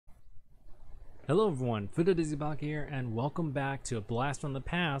Hello everyone, FutaDizzyBAKA here, and welcome back to a blast from the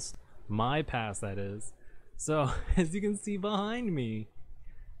past, my past that is. So, as you can see behind me,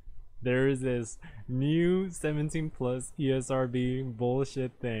 there is this new 17 plus ESRB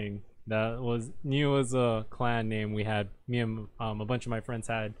bullshit thing that was new as a clan name we had, me and a bunch of my friends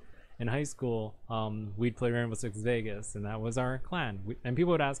had in high school. We'd play Rainbow Six Vegas, and that was our clan. And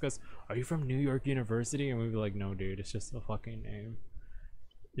people would ask us, are you from New York University? And we'd be like, no dude, it's just a fucking name.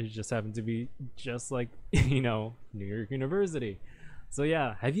 It just happened to be just like, you know, New York University. So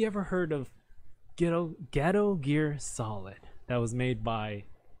yeah, have you ever heard of Ghetto Gear Solid? That was made by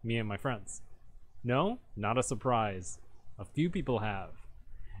me and my friends. No? Not a surprise. A few people have.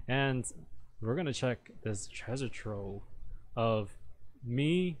 And we're gonna check this treasure trove of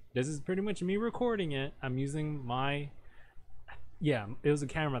me. This is pretty much me recording it. I'm using my, yeah, it was a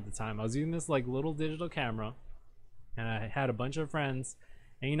camera at the time. I was using this like little digital camera, and I had a bunch of friends.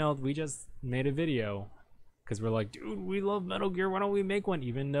 And you know, we just made a video because we're like, dude, we love Metal Gear, why don't we make one?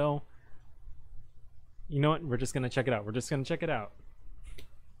 Even though, you know what, we're just gonna check it out. We're just gonna check it out.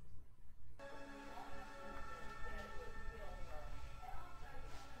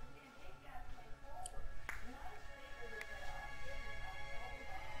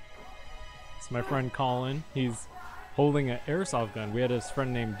 It's my friend Colin. He's holding an airsoft gun. We had this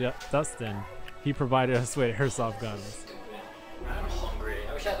friend named Dustin. He provided us with airsoft guns. I'm hungry.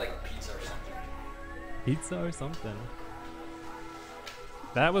 I wish I had like pizza or something. Pizza or something.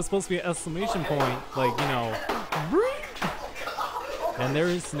 That was supposed to be an exclamation point, like, you know. And there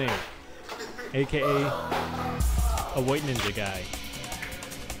is Snake, aka a white ninja guy.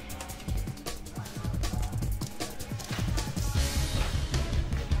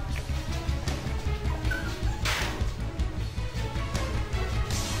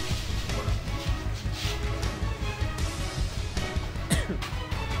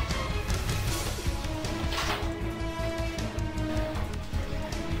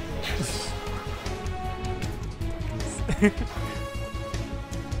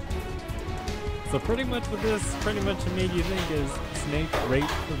 So pretty much what this pretty much made you think is Snake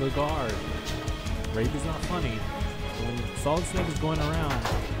raped the guard. Rape is not funny. When Solid Snake is going around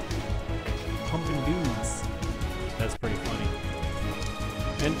pumping dudes, that's pretty funny.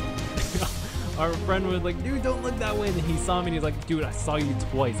 And our friend was like, dude, don't look that way. And he saw me and he's like, dude, I saw you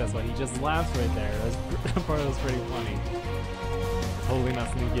twice. That's why he just laughed right there. That part was pretty funny. Totally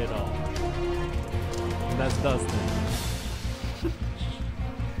not sneaky at all. And that's Dustin.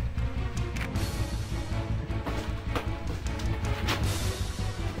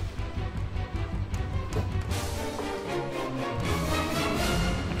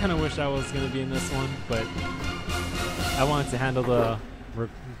 I kind of wish I was gonna be in this one, but I wanted to handle the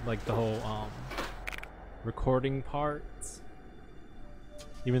the whole recording parts.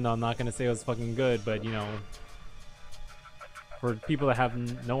 Even though I'm not gonna say it was fucking good, but you know, for people that have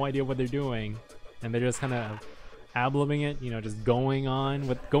no idea what they're doing and they're just kind of ad-libbing it, you know, just going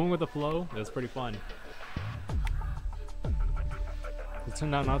with the flow, it was pretty fun. It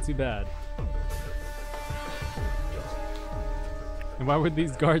turned out not too bad. And why would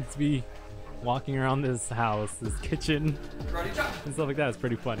these guards be walking around this house, this kitchen, and stuff like that? It's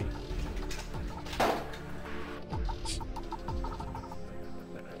pretty funny.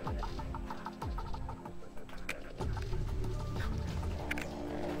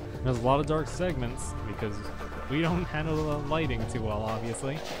 There's a lot of dark segments because we don't handle the lighting too well,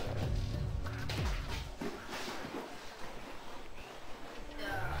 obviously.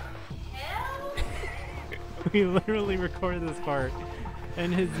 We literally recorded this part,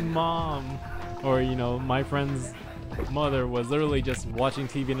 and his mom, or you know, my friend's mother, was literally just watching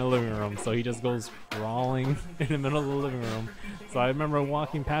TV in the living room, so he just goes crawling in the middle of the living room. So I remember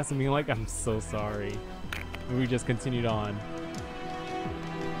walking past him being like, I'm so sorry. And we just continued on.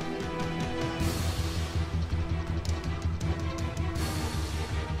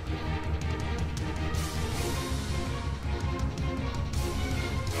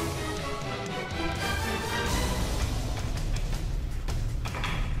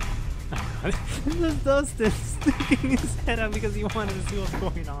 This is Dustin sticking his head out because he wanted to see what's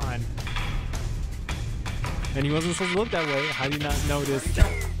going on. And he wasn't supposed to look that way. How do you not notice?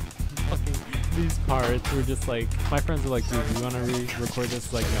 Fucking these parts were just like, my friends were like, dude, you want to re-record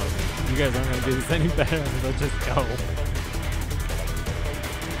this? Like, no, you guys aren't going to do this any better. And they'll just go.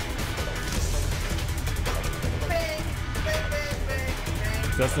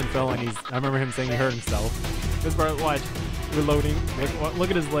 Dustin fell and I remember him saying he hurt himself. This part, watch, reloading. Look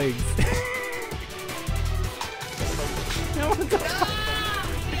at his legs.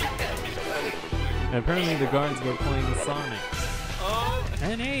 And apparently the guards were playing Sonic. Oh!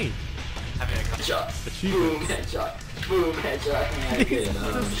 And hey! I mean, headshot. Achievements. Boom, headshot. Boom, headshot. Yeah, These good are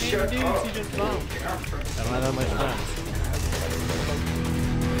enough. the same dudes you just bumped. I don't have that much friends.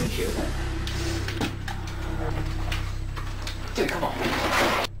 Hear that? Dude, come on.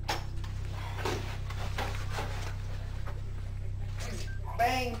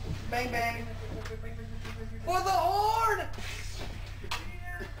 Bang, bang, bang. For the horde!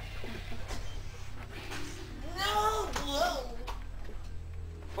 No!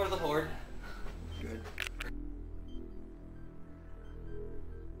 For the horde. Good.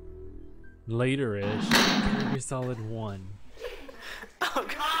 Later-ish. Metal Gear Solid 1. Oh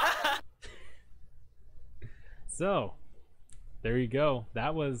god! So, there you go.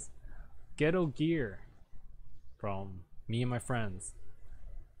 That was Ghetto Gear from me and my friends.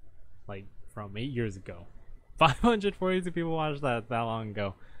 Like, from 8 years ago. 542 people watched that long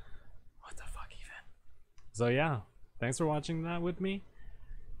ago. What the fuck even? So yeah, thanks for watching that with me.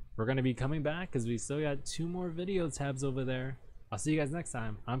 We're going to be coming back because we still got 2 more video tabs over there. I'll see you guys next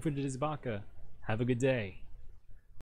time. I'm FutaDizzyBAKA. Have a good day.